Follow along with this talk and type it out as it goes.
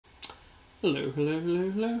Hello, hello, hello,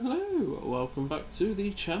 hello, hello. Welcome back to the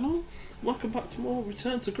channel. Welcome back to more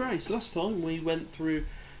Return to Grace. Last time we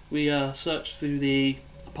searched through the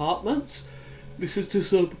apartments, listened to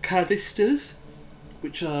some canisters,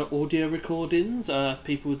 which are audio recordings,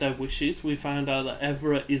 people with their wishes. We found out that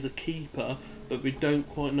Everett is a keeper, but we don't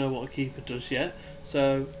quite know what a keeper does yet.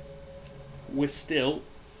 So we're still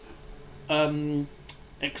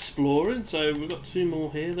exploring, so we've got two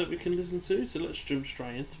more here that we can listen to, so let's jump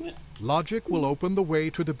straight into it. Logic will open the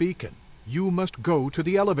way to the beacon. You must go to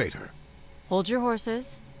the elevator. Hold your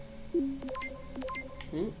horses.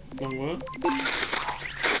 Wrong word.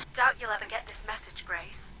 Doubt you'll ever get this message,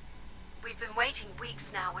 Grace. We've been waiting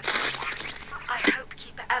weeks now, and I hope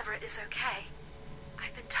Keeper Everett is okay.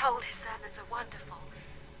 I've been told his sermons are wonderful,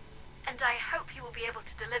 and I hope he will be able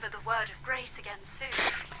to deliver the word of grace again soon.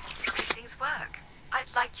 Make things work.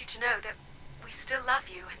 I'd like you to know that we still love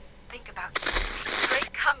you and think about you.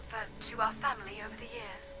 Great comfort to our family over the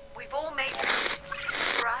years. We've all made them.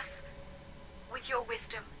 For us, with your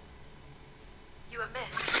wisdom, you are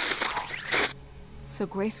missed. So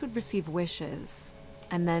Grace would receive wishes,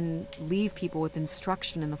 and then leave people with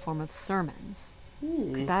instruction in the form of sermons.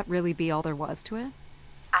 Could that really be all there was to it?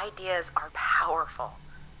 Ideas are powerful.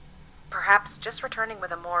 Perhaps just returning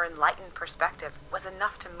with a more enlightened perspective was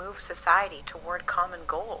enough to move society toward common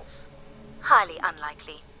goals. Highly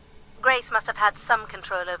unlikely. Grace must have had some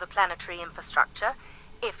control over planetary infrastructure,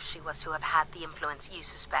 if she was to have had the influence you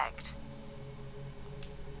suspect.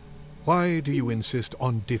 Why do you insist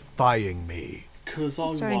on defying me? Because I'm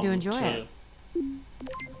starting to enjoy it.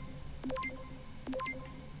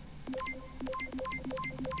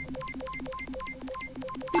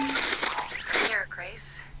 Here,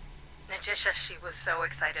 Grace. Najisha, she was so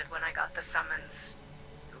excited when I got the summons.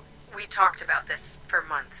 We talked about this for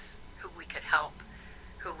months, who we could help,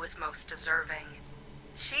 who was most deserving.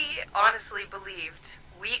 She honestly believed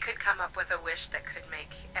we could come up with a wish that could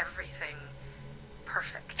make everything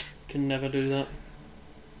perfect. Can never do that.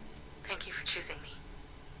 Thank you for choosing me.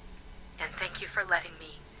 And thank you for letting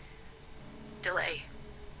me delay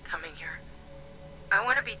coming here. I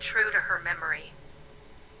want to be true to her memory,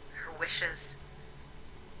 her wishes,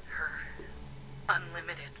 her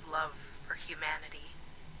unlimited love for humanity.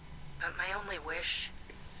 But my only wish,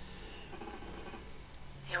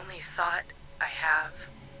 the only thought I have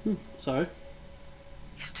Sorry?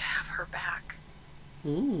 is to have her back.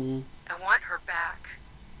 I want her back.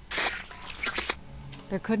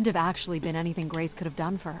 There couldn't have actually been anything Grace could have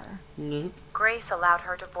done for her. Nope. Grace allowed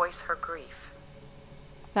her to voice her grief.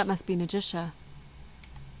 That must be Najisha.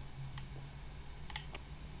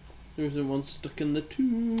 There isn't one stuck in the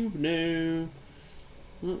tube, no.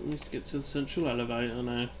 Well, let's get to the central elevator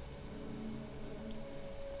now.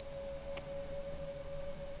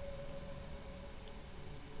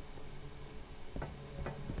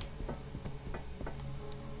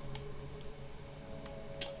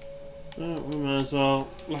 Oh, we might as well.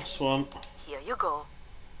 Last one. Here you go.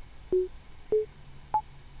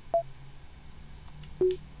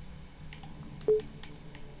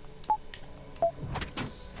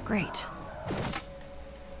 Great.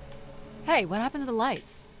 Hey, what happened to the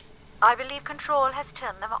lights? I believe Control has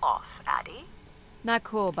turned them off, Adie. Not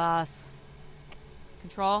cool, boss.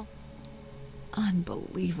 Control?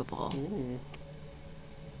 Unbelievable.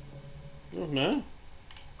 Oh no.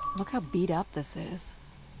 Look how beat up this is.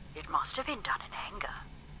 It must have been done in anger.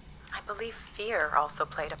 I believe fear also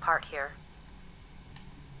played a part here.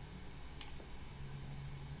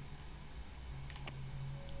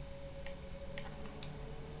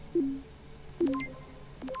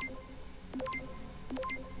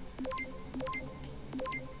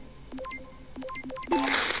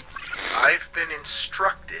 I've been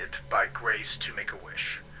instructed by Grace to make a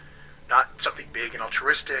wish. Not something big and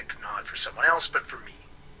altruistic, not for someone else, but for me.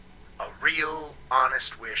 A real,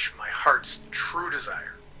 honest wish, my heart's true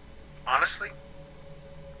desire. Honestly,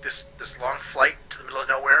 this long flight to the middle of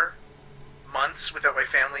nowhere, months without my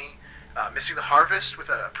family, missing the harvest with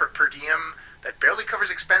a per diem that barely covers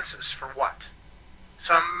expenses, for what?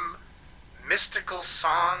 Some mystical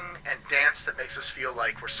song and dance that makes us feel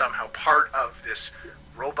like we're somehow part of this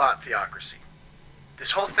robot theocracy.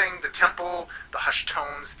 This whole thing, the temple, the hushed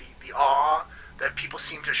tones, the awe that people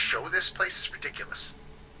seem to show this place is ridiculous.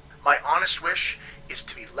 My honest wish is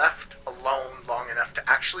to be left alone long enough to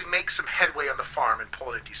actually make some headway on the farm and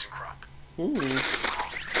pull in a decent crop. It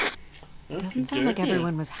doesn't sound like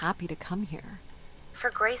everyone was happy to come here.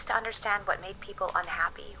 For Grace to understand what made people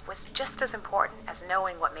unhappy was just as important as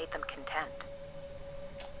knowing what made them content.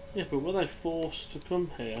 Yeah, but were they forced to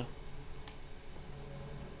come here?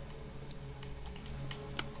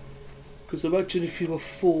 Because imagine if you were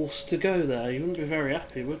forced to go there, you wouldn't be very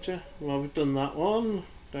happy, would you? Well, we've done that one.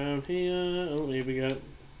 Down here. Oh, here we go.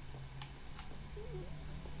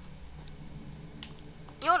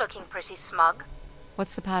 You're looking pretty smug.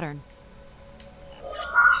 What's the pattern?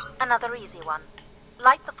 Another easy one.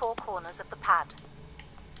 Light the 4 corners of the pad.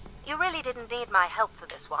 You really didn't need my help for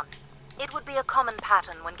this one. It would be a common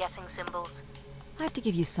pattern when guessing symbols. I have to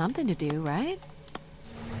give you something to do, right?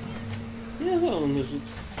 Yeah, that one is a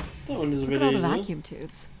Look bit at all the easier. vacuum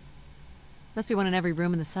tubes. Must be one in every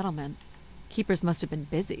room in the settlement. Keepers must have been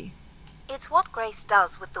busy. It's what Grace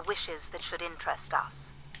does with the wishes that should interest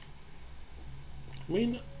us. I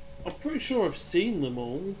mean, I'm pretty sure I've seen them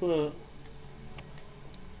all, but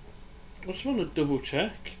I just want to double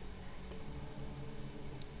check.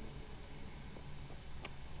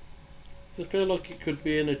 Does it feel like it could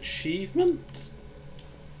be an achievement?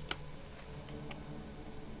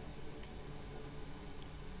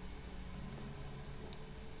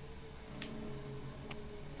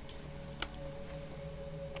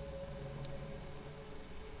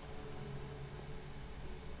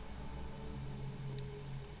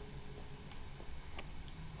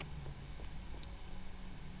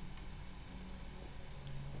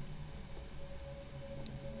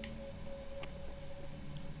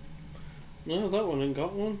 No, that one ain't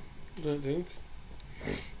got one. I don't think.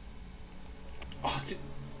 Oh,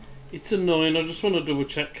 it's annoying. I just want to double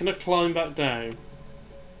check. Can I climb back down?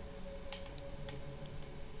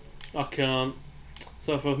 I can't.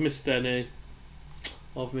 So if I've missed any,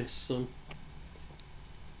 I've missed some.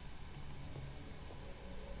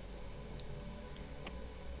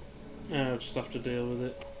 I'll just have to deal with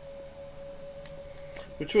it.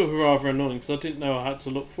 Which was rather annoying because I didn't know I had to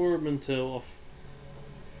look for them until I've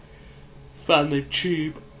found the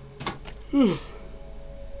tube.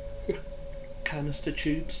 Canister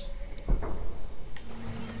tubes.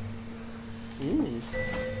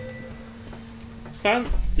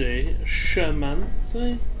 Fancy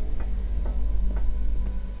shamancy.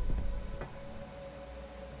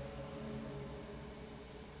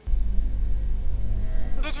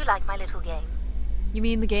 Did you like my little game? You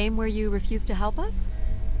mean the game where you refused to help us?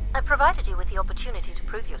 I provided you with the opportunity to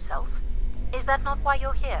prove yourself. Is that not why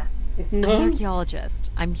you're here? I'm an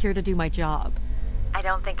archaeologist. I'm here to do my job. I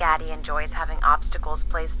don't think Adie enjoys having obstacles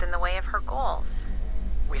placed in the way of her goals.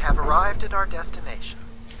 We have arrived at our destination.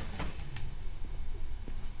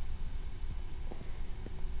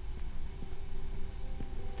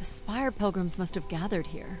 The Spire pilgrims must have gathered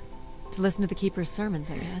here. To listen to the Keeper's sermons,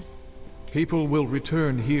 I guess. People will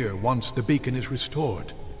return here once the beacon is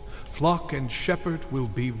restored. Flock and shepherd will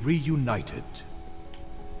be reunited.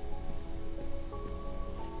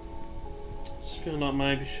 Just feel like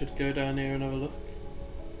maybe should go down here and have a look.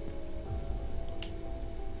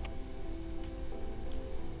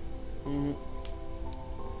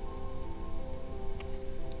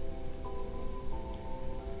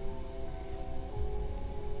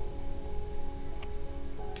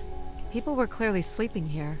 People were clearly sleeping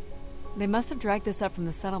here. They must have dragged this up from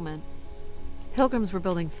the settlement. Pilgrims were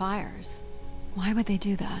building fires. Why would they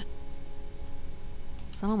do that?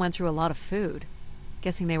 Someone went through a lot of food.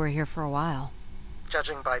 Guessing they were here for a while.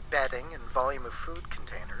 Judging by bedding and volume of food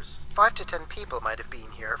containers, 5 to 10 people might have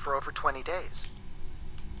been here for over 20 days.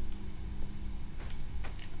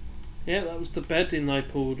 Yeah, that was the bedding they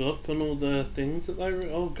pulled up and all the things that they were...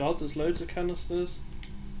 Oh god, there's loads of canisters.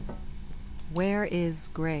 Where is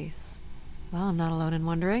Grace? Well, I'm not alone in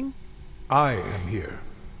wondering. I am here.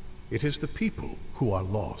 It is the people who are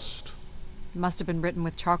lost. It must have been written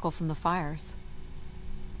with charcoal from the fires.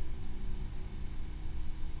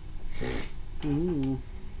 Ooh.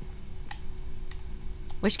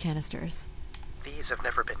 Wish canisters. These have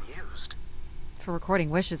never been used. For recording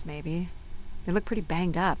wishes, maybe. They look pretty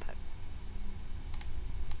banged up.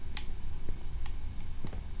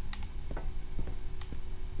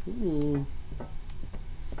 Ooh.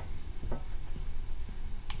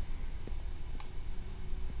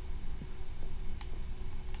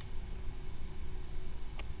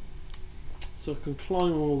 So I can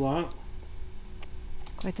climb all that.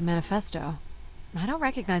 Quite the manifesto. I don't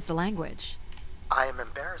recognize the language. I am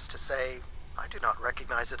embarrassed to say I do not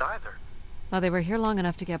recognize it either. Well, they were here long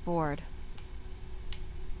enough to get bored.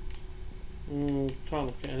 Can't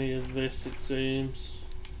look at any of this, it seems.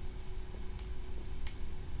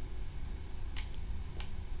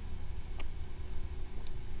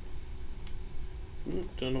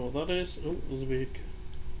 Don't know what that is. Oh, there's a big...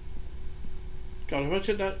 God,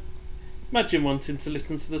 imagine that. Imagine wanting to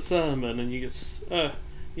listen to the sermon and you get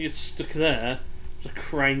stuck there. Just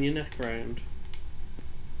crane your neck round.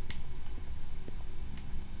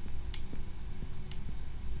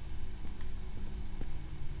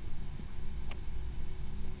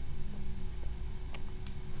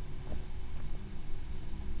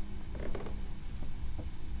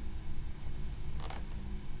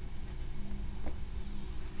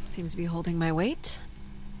 Seems to be holding my weight.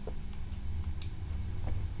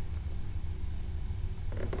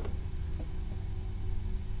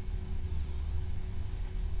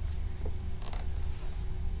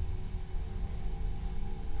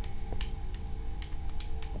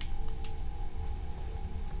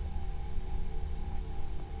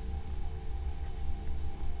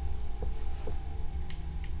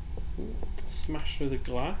 Smash through the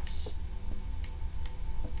glass.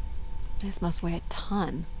 This must weigh a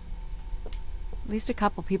ton. At least a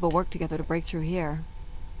couple people worked together to break through here.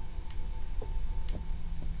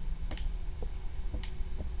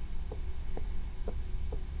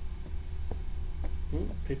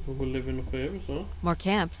 People were living up here as well. More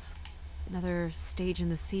camps. Another stage in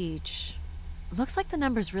the siege. Looks like the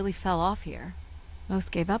numbers really fell off here.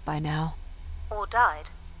 Most gave up by now. Or died.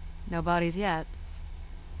 No bodies yet.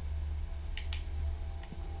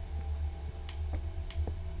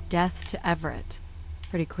 Death to Everett.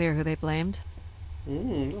 Pretty clear who they blamed.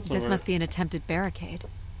 This must be an attempted barricade.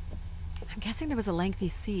 I'm guessing there was a lengthy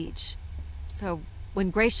siege. So,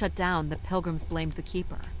 when Grace shut down, the Pilgrims blamed the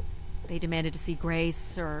Keeper. They demanded to see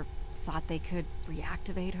Grace, or thought they could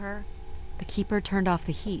reactivate her. The Keeper turned off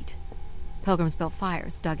the heat. Pilgrims built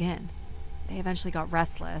fires, dug in. They eventually got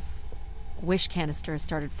restless. Wish canisters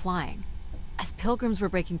started flying. As Pilgrims were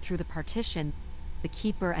breaking through the partition, the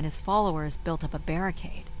Keeper and his followers built up a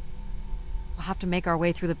barricade. We'll have to make our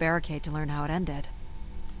way through the barricade to learn how it ended.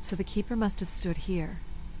 So the Keeper must have stood here,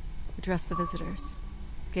 addressed the visitors,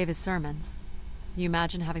 gave his sermons. Can you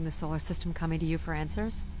imagine having the solar system coming to you for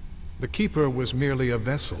answers? The Keeper was merely a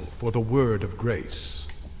vessel for the word of grace.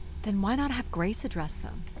 Then why not have Grace address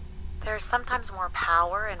them? There's sometimes more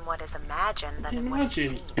power in what is imagined than in what is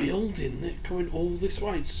Imagine seen. building it, going all this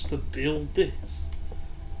way just to build this.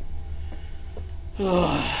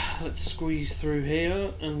 Let's squeeze through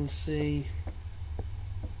here and see.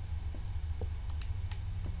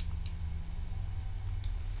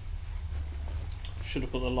 Should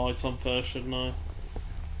have put the light on first, shouldn't I?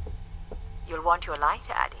 You'll want your light,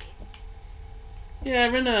 Adie. Yeah,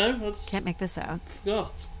 I know. I just Can't make this out.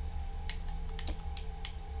 forgot.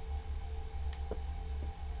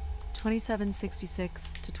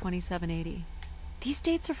 2766 to 2780. These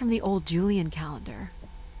dates are from the old Julian calendar,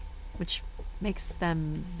 which makes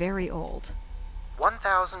them very old.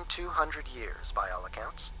 1,200 years, by all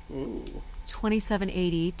accounts. Ooh.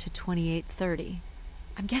 2780 to 2830.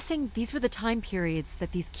 I'm guessing these were the time periods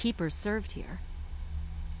that these keepers served here.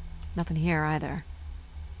 Nothing here either.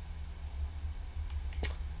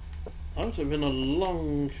 That would have been a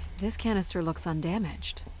long. This canister looks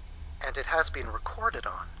undamaged. And it has been recorded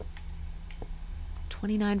on.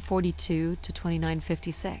 2942 to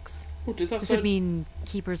 2956. Oh, did that This say? would mean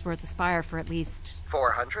keepers were at the spire for at least...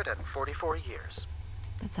 444 years.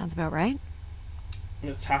 That sounds about right.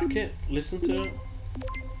 Let's hack it. Listen to it.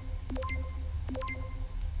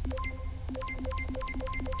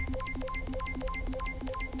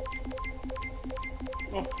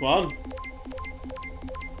 Oh, come on.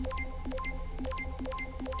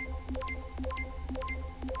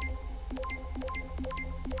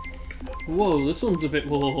 Whoa, this one's a bit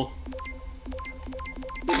more.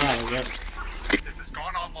 There we go. This has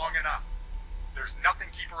gone on long enough. There's nothing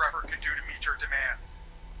Keeper Ever can do to meet your demands.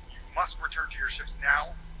 You must return to your ships now,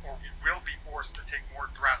 or we will be forced to take more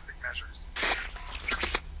drastic measures.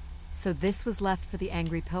 So this was left for the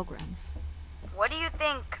angry pilgrims. What do you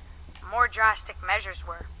think more drastic measures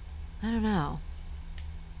were? I don't know.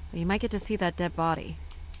 But you might get to see that dead body.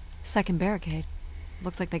 Second barricade.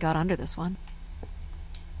 Looks like they got under this one.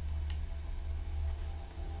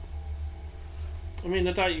 I mean,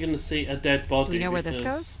 I doubt you're going to see a dead body. Do you know where this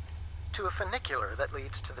because- goes? To a funicular that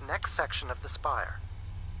leads to the next section of the spire.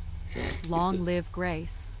 Long live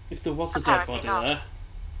Grace. If there was a dead Apparently body not.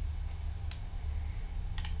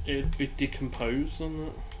 there, it'd be decomposed, wouldn't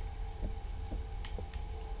it?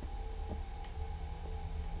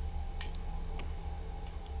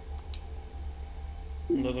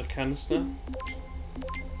 Another canister.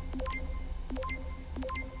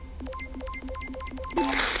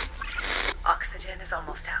 Oxygen is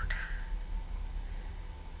almost out.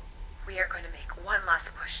 We are going to make one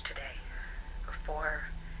last push today before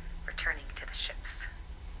returning to the ships.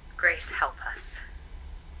 Grace, help us.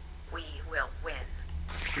 We will win.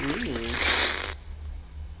 Ooh.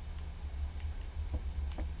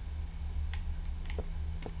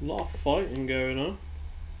 A lot of fighting going on.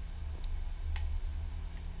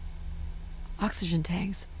 Oxygen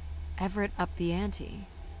tanks. Everett upped the ante.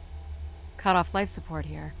 Cut off life support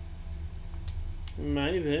here.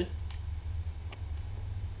 Maybe.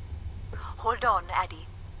 Hold on, Adie.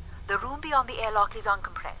 The room beyond the airlock is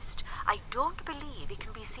uncompressed. I don't believe it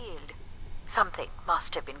can be sealed. Something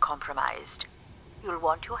must have been compromised. You'll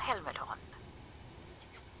want your helmet on.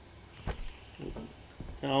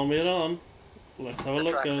 Helmet on. Let's have a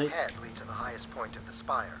look, guys. The tracks ahead lead to the highest point of the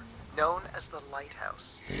spire, known as the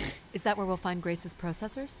Lighthouse. Is that where we'll find Grace's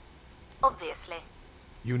processors? Obviously.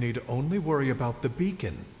 You need only worry about the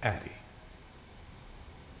beacon, Adie.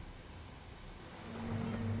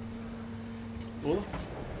 What?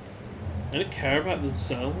 They don't care about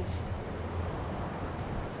themselves.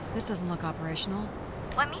 This doesn't look operational.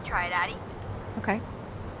 Let me try it, Adie. Okay.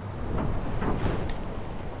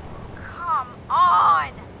 Come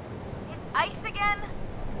on! It's ice again?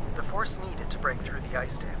 The force needed to break through the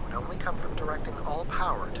ice dam would only come from directing all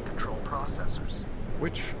power to control processors.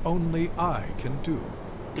 Which only I can do.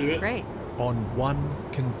 Do it. Great. On one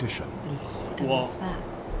condition. And What? what's that?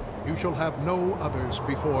 You shall have no others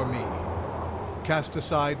before me. Cast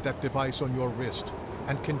aside that device on your wrist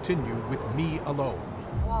and continue with me alone.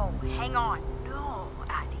 Whoa, hang on. No,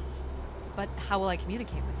 Adie. But how will I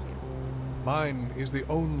communicate with you? Mine is the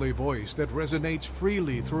only voice that resonates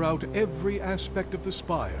freely throughout every aspect of the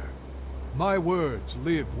spire. My words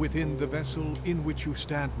live within the vessel in which you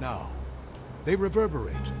stand now. They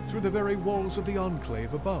reverberate through the very walls of the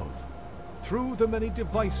enclave above. Through the many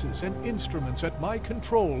devices and instruments at my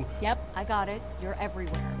control. Yep, I got it. You're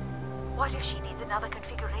everywhere. What if she needs another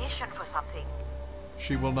configuration for something?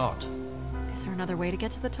 She will not. Is there another way to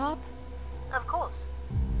get to the top? Of course.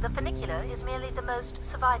 The funicular is merely the most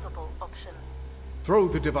survivable option. Throw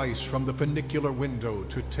the device from the funicular window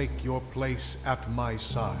to take your place at my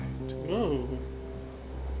side. Oh.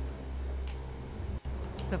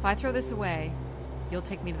 So if I throw this away, you'll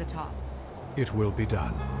take me to the top. It will be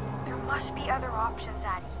done. There must be other options,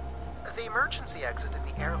 Adie. The emergency exit in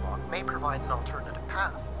the airlock may provide an alternative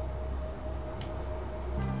path.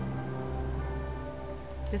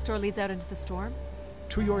 This door leads out into the storm?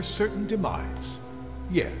 To your certain demise,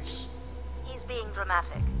 yes. He's being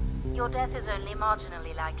dramatic. Your death is only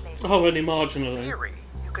marginally likely. Oh, only In marginally. theory,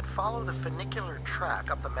 you could follow the funicular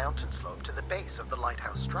track up the mountain slope to the base of the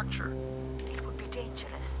lighthouse structure. It would be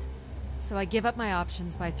dangerous. So I give up my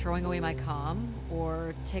options by throwing away my comm,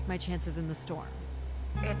 or take my chances in the storm?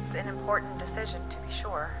 It's an important decision, to be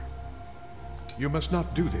sure. You must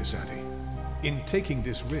not do this, Adie. In taking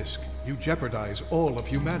this risk, you jeopardize all of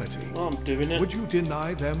humanity. Oh, I'm doing it. Would you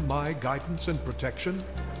deny them my guidance and protection?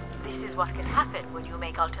 This is what can happen when you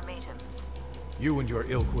make ultimatums. You and your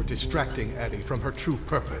ilk were distracting Adie from her true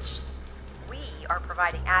purpose. We are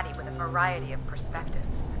providing Adie with a variety of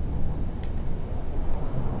perspectives.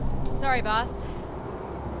 Sorry, boss.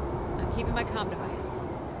 I'm keeping my comm device.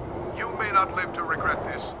 You may not live to regret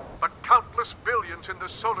this, but countless billions in the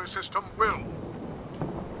solar system will.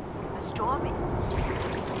 The storm is...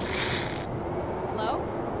 Hello?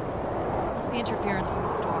 Must be interference from the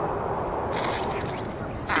storm.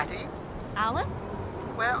 Adie, Alan?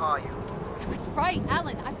 where are you? I was right,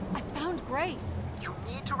 Alan. I found Grace. You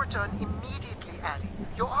need to return immediately, Adie.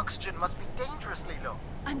 Your oxygen must be dangerously low.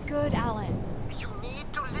 I'm good, Alan. You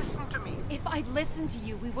need to listen to me. If I'd listened to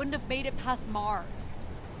you, we wouldn't have made it past Mars.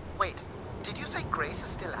 Wait, did you say Grace is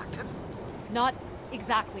still active? Not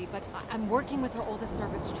exactly, but I'm working with her oldest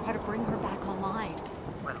service to try to bring her back online.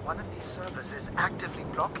 Well, one of these servers is actively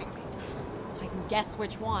blocking me. I can guess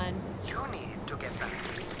which one. You need to get back.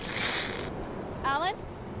 Alan?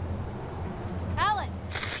 Alan!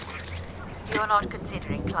 You're not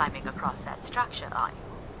considering climbing across that structure, are you?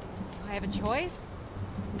 Do I have a choice?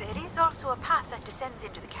 There is also a path that descends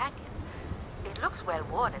into the canyon. It looks well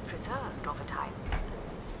worn and preserved over time,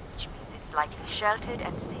 which means it's likely sheltered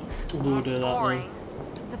and safe. We'll do that then. Boring.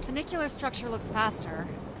 The funicular structure looks faster.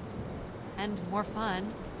 And more fun.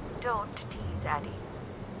 Don't tease, Adie.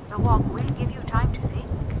 The walk will give you time to think.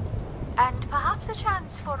 And perhaps a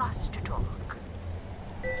chance for us to talk.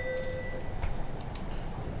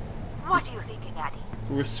 What are you thinking, Adie?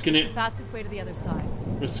 Risking The it. fastest way to the other side.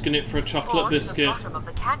 Risking it for a chocolate Or to the biscuit. bottom of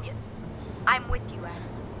the canyon. I'm with you,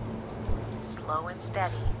 Adie. Slow and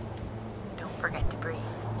steady. Don't forget to breathe.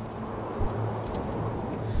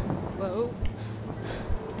 Whoa.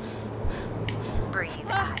 Breathe,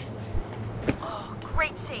 Adie. Oh,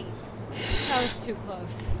 great save. That was too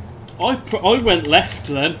close. I went left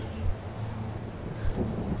then.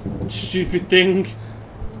 Stupid thing.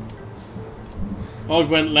 I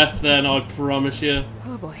went left then, I promise you.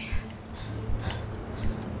 Oh boy.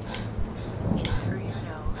 In through your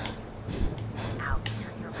nose. Out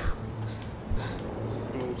through your mouth.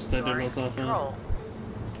 Oh, steady You're in myself now. control.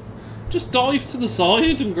 Just dive to the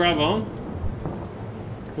side and grab on.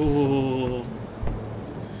 Oh,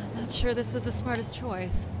 Not sure this was the smartest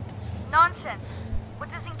choice. Nonsense. What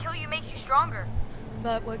doesn't kill you makes you stronger.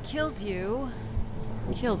 But what kills you,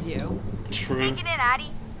 kills you. True. Take it in,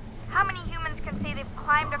 Adie. How many humans can say they've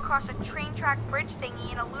climbed across a train track bridge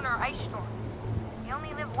thingy in a lunar ice storm? You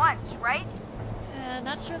only live once, right?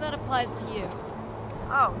 Not sure that applies to you.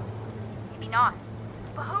 Oh, maybe not.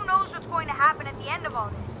 But who knows what's going to happen at the end of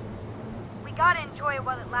all this? We gotta enjoy it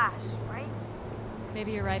while it lasts, right?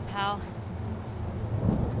 Maybe you're right, pal.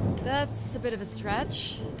 That's a bit of a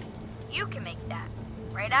stretch. You can make that,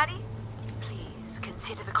 right, Adie? Please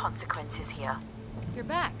consider the consequences here. You're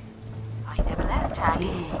back. I never left,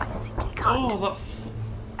 Adie. I simply can't. Oh, that's...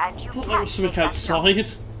 And I you thought can't that was something make that jump.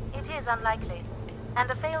 outside. It is unlikely,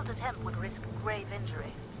 and a failed attempt would risk grave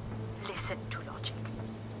injury. Listen to logic.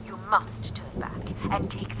 You must turn back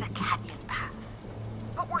and take the canyon path.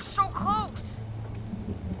 But we're so close!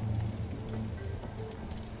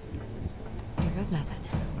 Here goes nothing.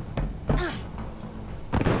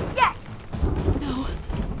 Yes! No.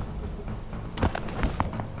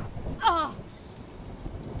 Oh!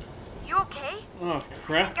 You okay? Oh, I think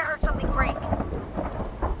crap. I heard something break.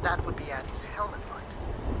 That would be Addie's helmet light.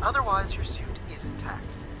 Otherwise, your suit is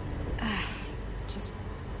intact. Just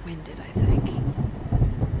winded, I think.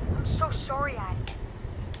 I'm so sorry, Adie.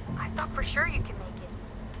 I thought for sure you could make it.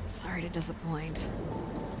 Sorry to disappoint.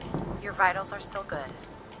 Your vitals are still good.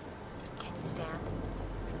 Can you stand?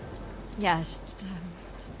 Yeah, just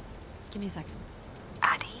give me a second.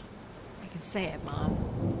 Adie, I can say it, Mom.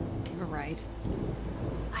 You were right.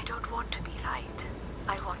 I don't want to be right.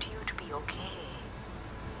 I want you to be okay.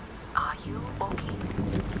 Are you okay?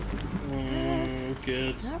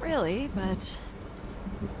 Good. Not really, but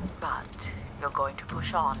But you're going to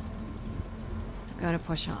push on. I'm gonna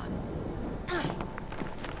push on.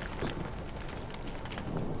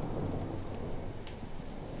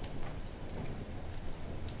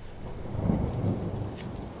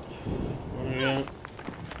 Yeah.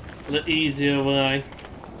 The easier way.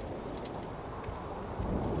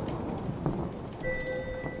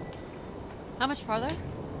 How much farther?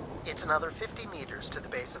 It's another 50 meters to the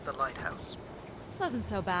base of the lighthouse. This wasn't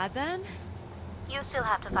so bad then. You still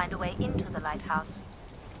have to find a way into the lighthouse.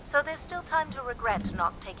 So there's still time to regret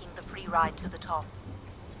not taking the free ride to the top.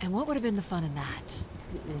 And what would have been the fun in that?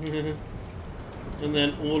 And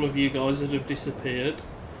then all of you guys would have disappeared.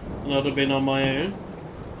 And I'd have been on my own.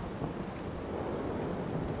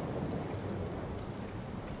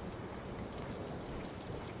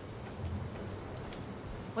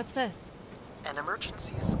 What's this? An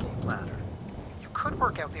emergency escape ladder. You could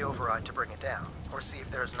work out the override to bring it down, or see if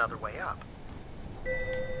there's another way up.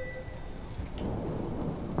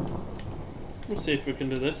 Let's see if we can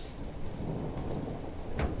do this.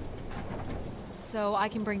 So I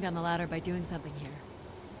can bring down the ladder by doing something here.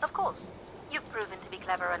 Of course. You've proven to be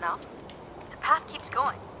clever enough. The path keeps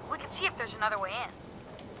going. We can see if there's another way in.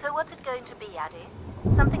 So what's it going to be, Adie?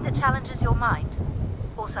 Something that challenges your mind?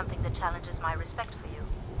 Or something that challenges my respect for you?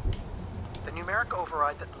 The numeric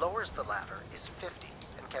override that lowers the ladder is 50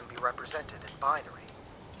 and can be represented in binary.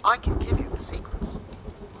 I can give you the sequence.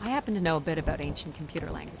 I happen to know a bit about ancient computer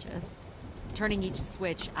languages. Turning each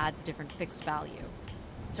switch adds a different fixed value,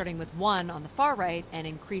 starting with 1 on the far right and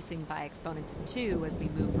increasing by exponents of 2 as we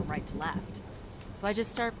move from right to left. So I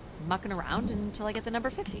just start mucking around until I get the number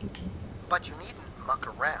 50. But you needn't muck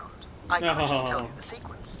around. I could just tell you the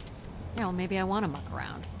sequence. Yeah, well, maybe I want to muck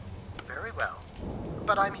around. Very well.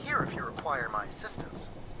 But I'm here if you require my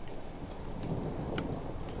assistance.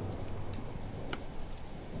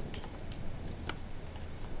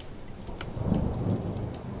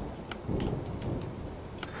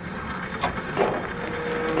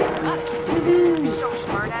 So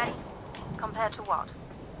smart, Adie. Compared to what?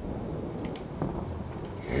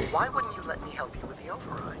 Why wouldn't you let me help you with the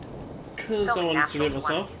override? Because It's I only wanted to do natural it to want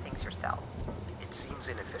myself. to do things yourself. It seems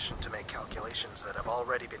inefficient to make calculations that have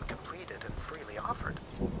already been completed and freely offered.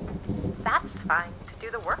 It's satisfying to do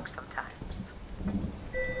the work sometimes.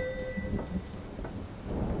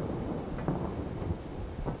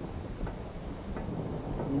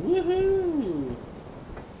 Woohoo!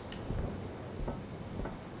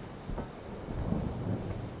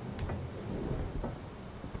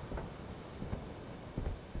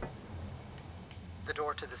 The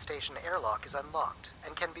door to the station airlock is unlocked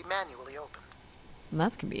and can be manually opened.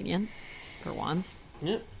 That's convenient. For once.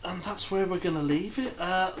 Yep, and that's where we're going to leave it.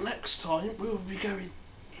 Next time we'll be going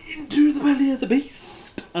into the belly of the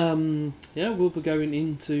beast. Yeah, we'll be going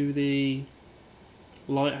into the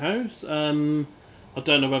lighthouse. I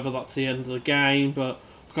don't know whether that's the end of the game, but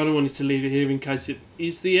I kind of wanted to leave it here in case it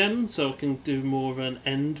is the end, so I can do more of an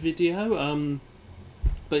end video.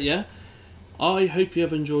 But yeah, I hope you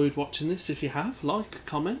have enjoyed watching this. If you have, like,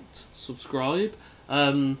 comment, subscribe,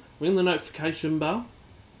 ring the notification bell.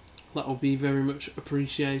 That will be very much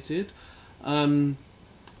appreciated. And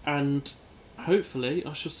hopefully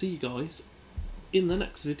I shall see you guys in the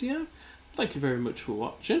next video. Thank you very much for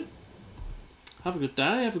watching. Have a good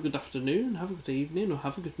day, have a good afternoon, have a good evening, or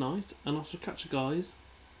have a good night, and I shall catch you guys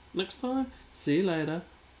next time. See you later.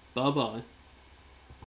 Bye bye.